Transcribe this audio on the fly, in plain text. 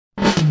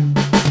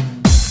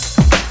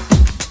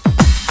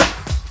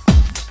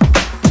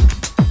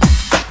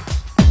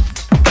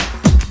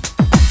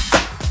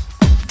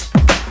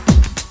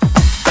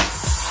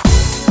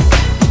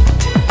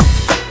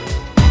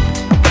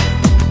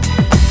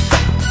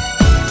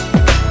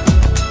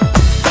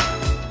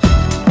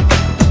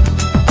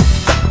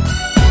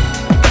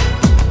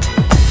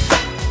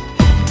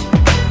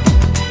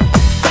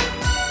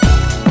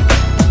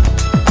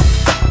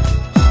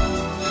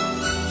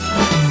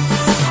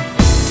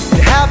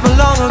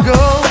long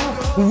ago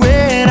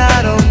when I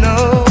don't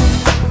know.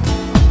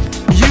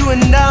 You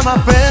and I, my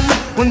friend,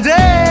 one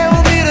day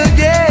we'll meet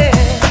again.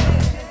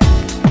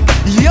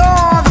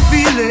 You're the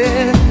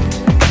feeling,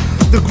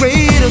 the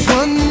greatest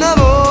one of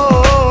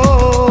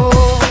all.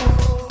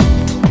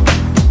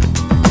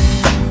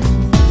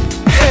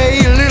 Hey,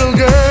 little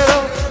girl,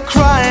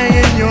 crying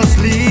in your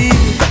sleep.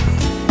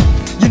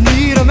 You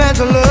need a man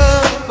to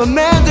love, a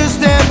man to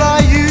stand by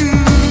you.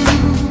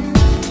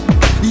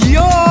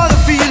 You're the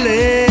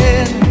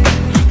feeling,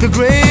 the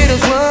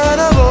greatest one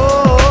of all.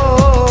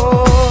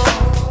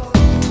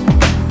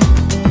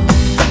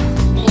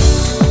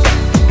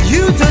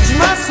 You touch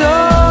my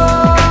soul.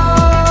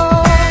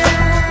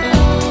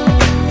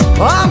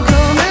 I'm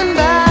coming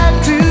back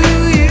to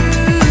you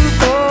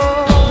for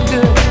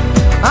good.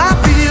 I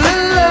feel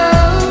in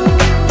love.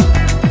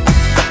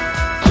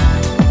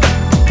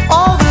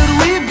 All that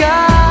we've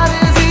got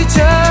is each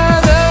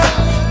other.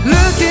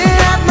 Looking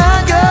at my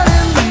girl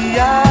in the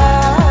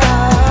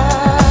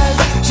eyes,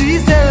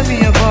 she's tearing me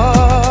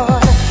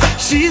apart.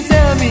 She's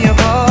tearing me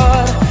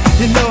apart.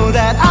 You know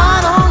that I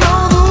don't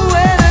know the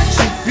way that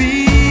you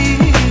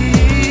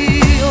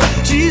feel.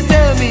 She's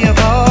tearing me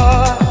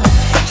apart.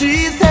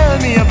 She's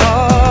tearing me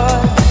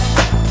apart.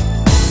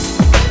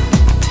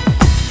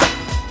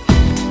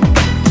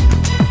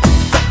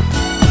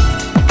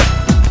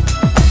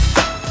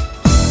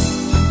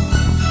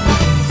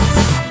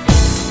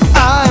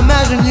 I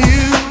imagine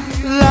you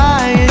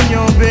lying in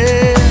your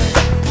bed.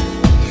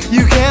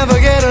 You can't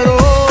forget it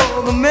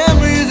all, the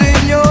memories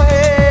in your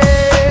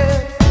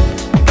head.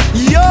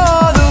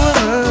 You're the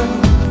woman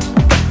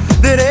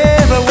that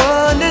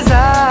everyone desires.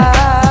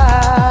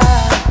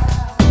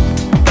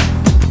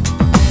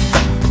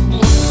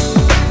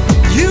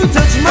 You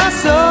touch my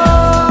soul.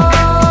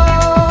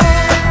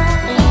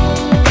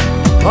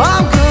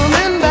 I'm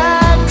coming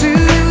back to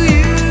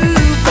you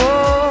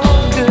for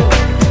good.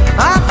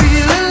 I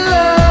feel in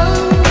love.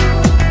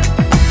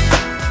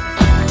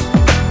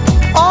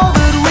 All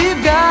that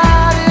we've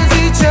got is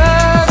each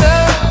other.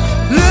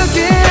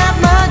 Looking at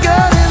my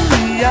girl in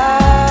the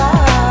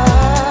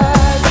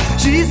eyes,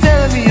 she's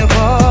tearing me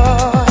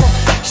apart.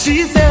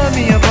 She's tearing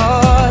me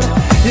apart.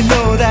 You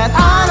know that I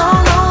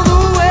don't know the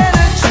way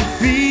that you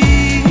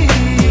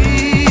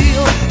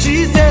feel.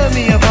 She's tearing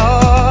me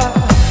apart.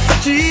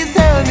 She's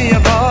tearing me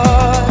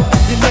apart.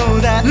 You know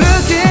that.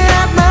 Looking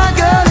at my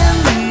girl in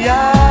the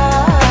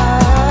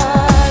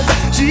eyes,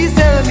 she's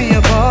tearing me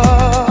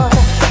apart.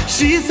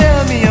 She's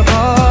tearing me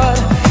apart.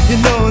 You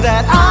know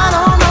that I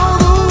don't know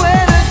the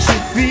way that you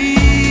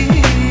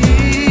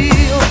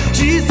feel.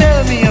 She's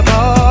tearing me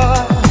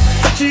apart.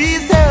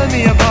 She's tearing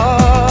me apart.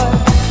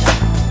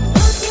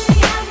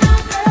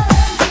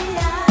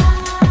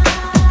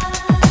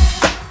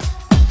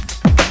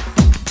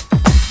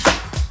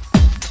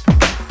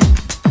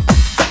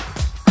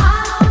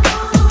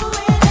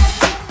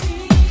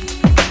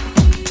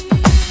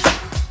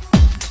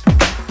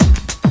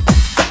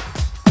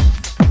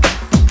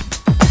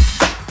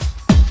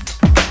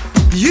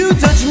 You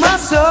touch my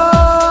soul.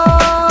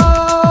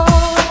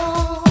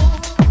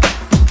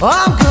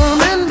 I'm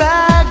coming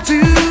back to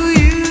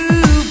you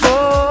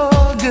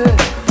for good.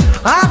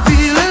 I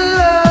feel in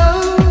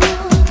love.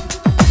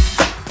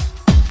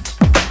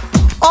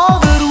 All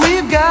that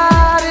we've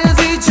got is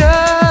each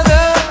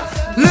other.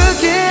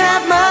 Looking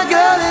at my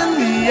girl in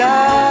the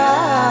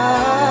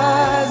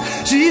eyes,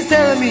 she's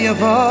tearing me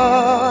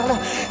apart.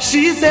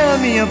 She's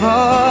tearing me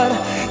apart.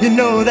 You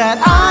know that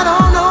I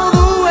don't know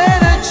the way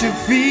that you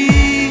feel.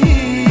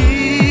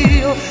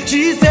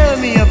 She's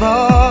tearing me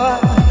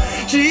apart.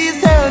 She's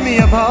tearing me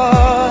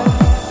apart.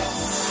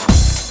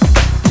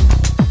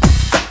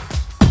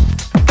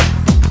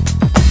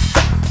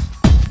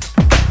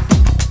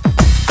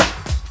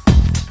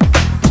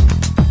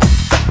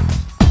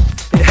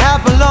 It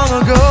happened long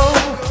ago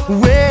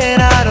when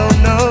I don't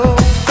know.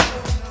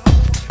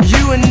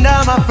 You and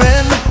I, my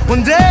friend,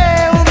 one day